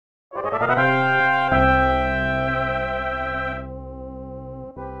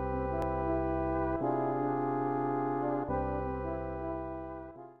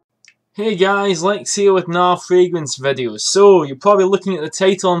Hey guys, Lynx here with another fragrance video. So, you're probably looking at the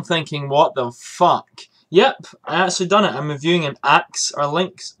title and thinking, what the fuck? Yep, I actually done it. I'm reviewing an Axe or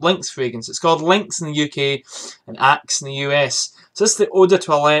Lynx fragrance. It's called Lynx in the UK and Axe in the US. So this is the Eau de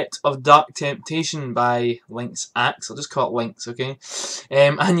Toilette of Dark Temptation by Lynx Axe. I'll just call it Lynx, okay?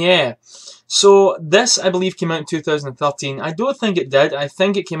 And yeah, so this I believe came out in 2013. I don't think it did. I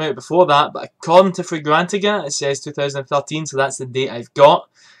think it came out before that, but according to Fragrantica, it says 2013, so that's the date I've got.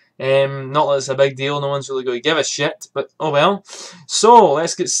 Not that it's a big deal, no one's really going to give a shit, but oh well. So,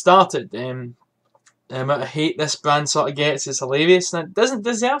 let's get started. The amount of hate this brand sort of gets is hilarious, and it doesn't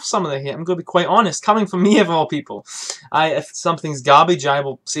deserve some of the hate, I'm going to be quite honest, coming from me of all people. If something's garbage, I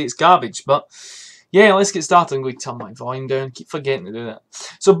will say it's garbage, but yeah, let's get started. I'm going to turn my volume down, keep forgetting to do that.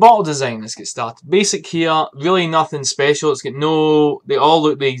 So, bottle design, let's get started. Basic here, really nothing special, it's got no, they all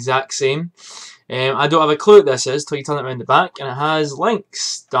look the exact same. I don't have a clue what this is till you turn it around the back, and it has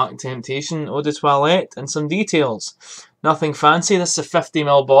Lynx, Dark Temptation, Eau de Toilette, and some details. Nothing fancy. This is a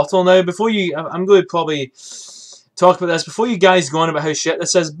 50ml bottle. Now, before you, I'm going to probably talk about this. Before you guys go on about how shit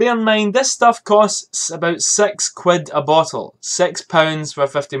this is, bear in mind this stuff costs about £6 a bottle, £6 for a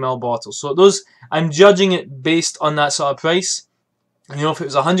 50ml bottle. So those, I'm judging it based on that sort of price. And you know, if it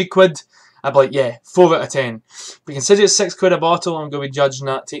was £100, I'd be like, yeah, 4 out of 10. But consider it's £6 a bottle, I'm going to be judging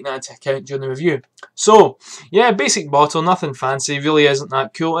that, taking that into account during the review. So, yeah, basic bottle, nothing fancy, really isn't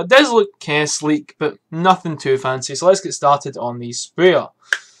that cool. It does look kind of sleek, but nothing too fancy. So let's get started on the sprayer.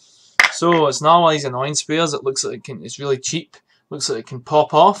 So, it's not one of these annoying sprayers, it looks like it's really cheap. Looks like it can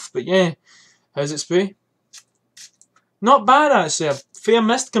pop off, but yeah. How's it spray? Not bad actually, a fair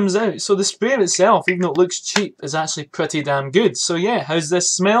mist comes out. So the sprayer itself, even though it looks cheap, is actually pretty damn good. So yeah, how's this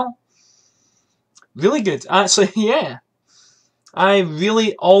smell? Really good, actually, yeah. I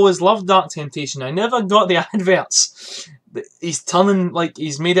really always loved Dark Temptation. I never got the adverts. He's turning, like,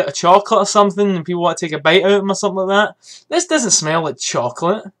 he's made out of chocolate or something, and people want to take a bite out of him or something like that. This doesn't smell like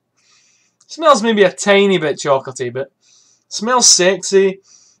chocolate. It smells maybe a tiny bit chocolatey, but smells sexy,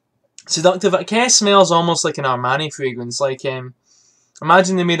 seductive. It kind of smells almost like an Armani fragrance. Like,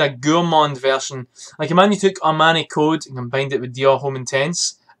 imagine they made a gourmand version. Like, imagine you took Armani Code and combined it with Dior Homme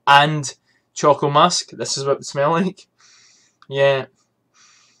Intense and Choco Musk. This is what it would smell like. Yeah.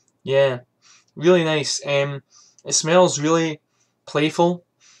 Yeah. Really nice. It smells really playful,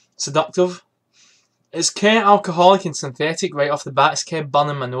 seductive. It's kind of alcoholic and synthetic right off the bat. It's kind of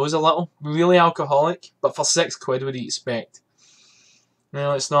burning my nose a little. Really alcoholic. But for £6, what do you expect?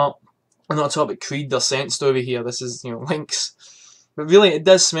 No, it's not. I'm not talking about Creed or Scent Story here. This is, you know, Lynx. But really, it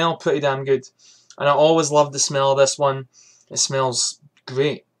does smell pretty damn good. And I always love the smell of this one. It smells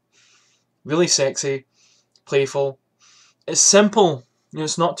great. Really sexy, playful. It's simple, you know,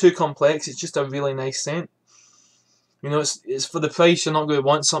 it's not too complex, it's just a really nice scent. You know, it's for the price, you're not going to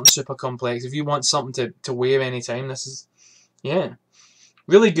want something super complex. If you want something to wear anytime, this is, yeah,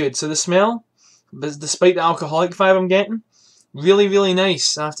 really good. So the smell, despite the alcoholic vibe I'm getting, really, really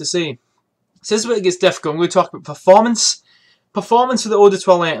nice, I have to say. So this is where it gets difficult. I'm going to talk about performance. Performance of the Eau de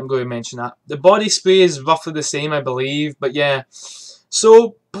Toilette, I'm going to mention that. The body spray is roughly the same, I believe, but yeah.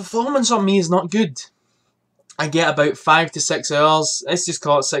 So, performance on me is not good. I get about 5 to 6 hours. Let's just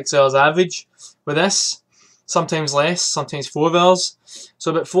call it 6 hours average with this. Sometimes less, sometimes 4 hours.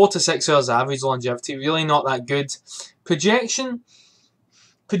 So about 4 to 6 hours average longevity. Really not that good. Projection.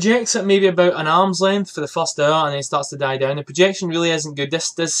 Projects at maybe about an arm's length for the first hour and then starts to die down. The projection really isn't good.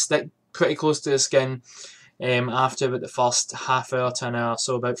 This does stick pretty close to the skin after about the first half hour to an hour.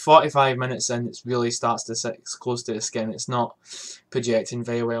 So about 45 minutes in, it really starts to sit close to the skin. It's not projecting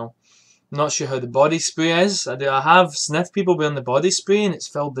very well. I'm not sure how the body spray is. I have sniffed people wearing the body spray and it's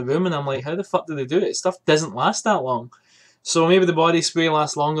filled the room and I'm like, how the fuck do they do it? Stuff doesn't last that long. So maybe the body spray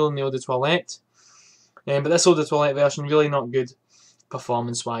lasts longer than the Eau de Toilette. But this Eau de Toilette version, really not good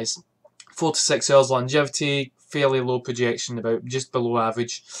performance wise. 4 to 6 hours longevity, fairly low projection, about just below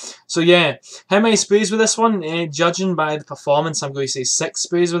average. So yeah, how many sprays with this one? Judging by the performance, I'm going to say 6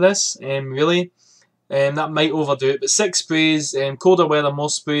 sprays with this, really. That might overdo it, but 6 sprays, colder weather more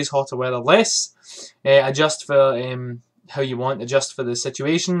sprays, hotter weather less. Adjust for how you want, adjust for the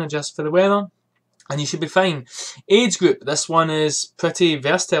situation, adjust for the weather, and you should be fine. Age group, this one is pretty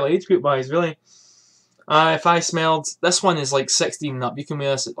versatile age group wise, really. If I smelled, this one is like 16 and up, you can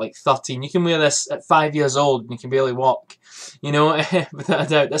wear this at like 13, you can wear this at 5 years old and you can barely walk, you know, without a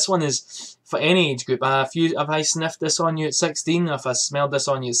doubt. This one is for any age group. If I sniffed this on you at 16, or if I smelled this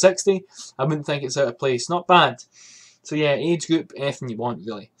on you at 60, I wouldn't think it's out of place. Not bad. So yeah, age group, anything you want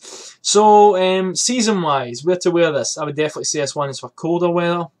really. So season wise, where to wear this? I would definitely say this one is for colder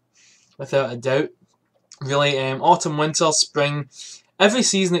weather, without a doubt. Really, autumn, winter, spring, Every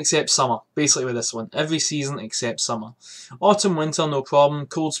season except summer, basically with this one. Every season except summer. Autumn, winter, no problem.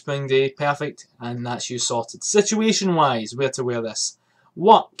 Cold spring day, perfect. And that's you sorted. Situation-wise, where to wear this?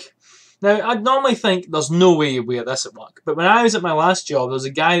 Work. Now, I'd normally think there's no way you wear this at work. But when I was at my last job, there was a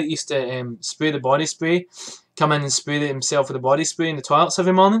guy that used to spray the body spray. Come in and spray himself with the body spray in the toilets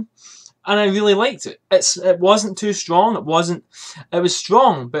every morning. And I really liked it. It wasn't too strong. It was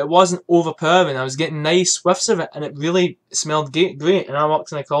strong, but it wasn't overpowering. I was getting nice whiffs of it, and it really smelled great. And I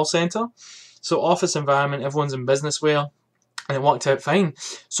worked in a call centre, so office environment, everyone's in business wear, and it worked out fine.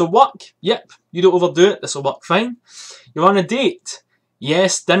 So work, yep, you don't overdo it. This will work fine. You're on a date.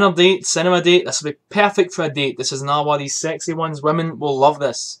 Yes, dinner date, cinema date. This will be perfect for a date. This is another one of these sexy ones. Women will love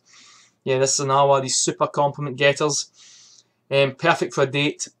this. Yeah, this is another one of these super compliment getters. Perfect for a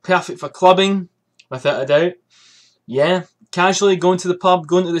date. Perfect for clubbing, without a doubt. Yeah, casually going to the pub,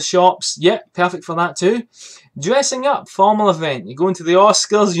 going to the shops. Yeah, perfect for that too. Dressing up, formal event. You're going to the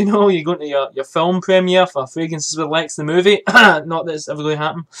Oscars, you know, you're going to your film premiere for Fragrances with Lex the movie. Not that it's ever going to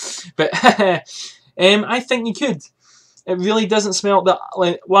happen. But I think you could. It really doesn't smell that.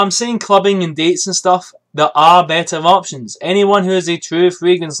 Like, well, I'm saying clubbing and dates and stuff, there are better options. Anyone who is a true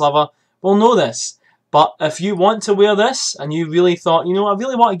fragrance lover will know this. But if you want to wear this, and you really thought, you know, I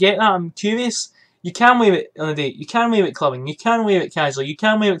really want to get that, I'm curious, you can wear it on a date, you can wear it clubbing, you can wear it casually, you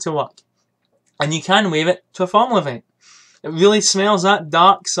can wear it to work, and you can wear it to a formal event. It really smells that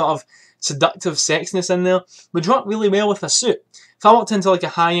dark, sort of seductive sexiness in there. Would work really well with a suit. If I walked into like a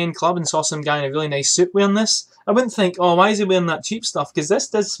high-end club and saw some guy in a really nice suit wearing this, I wouldn't think, oh, why is he wearing that cheap stuff? Because this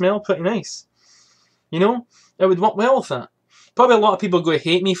does smell pretty nice. You know? It would work well with that. Probably a lot of people are going to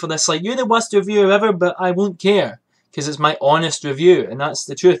hate me for this, like, you're the worst reviewer ever, but I won't care, because it's my honest review, and that's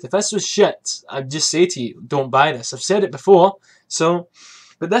the truth. If this was shit, I'd just say to you, don't buy this. I've said it before, so,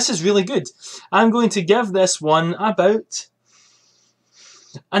 but this is really good. I'm going to give this one about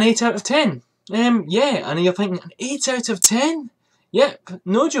an 8 out of 10. Yeah, and you're thinking, an 8 out of 10? Yep,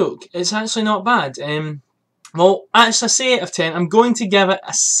 no joke, it's actually not bad. Well, actually, I say 8 out of 10, I'm going to give it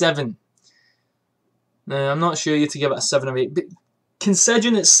a 7. Now, I'm not sure you to give it a 7 or 8, but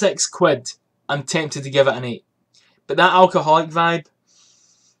considering it's £6, I'm tempted to give it an 8. But that alcoholic vibe,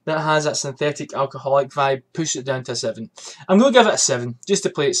 that has that synthetic alcoholic vibe, push it down to a 7. I'm going to give it a 7, just to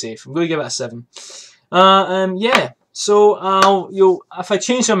play it safe. I'm going to give it a 7. Yeah, so if I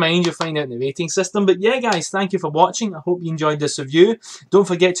change my mind, you'll find out in the rating system. But yeah, guys, thank you for watching. I hope you enjoyed this review. Don't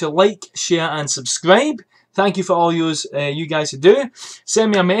forget to like, share, and subscribe. Thank you for all you guys who do.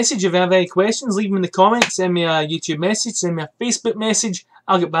 Send me a message if you have any questions. Leave them in the comments. Send me a YouTube message. Send me a Facebook message.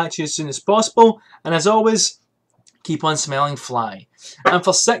 I'll get back to you as soon as possible. And as always, keep on smelling fly. And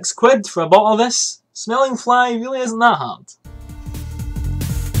for £6 for a bottle of this, smelling fly really isn't that hard.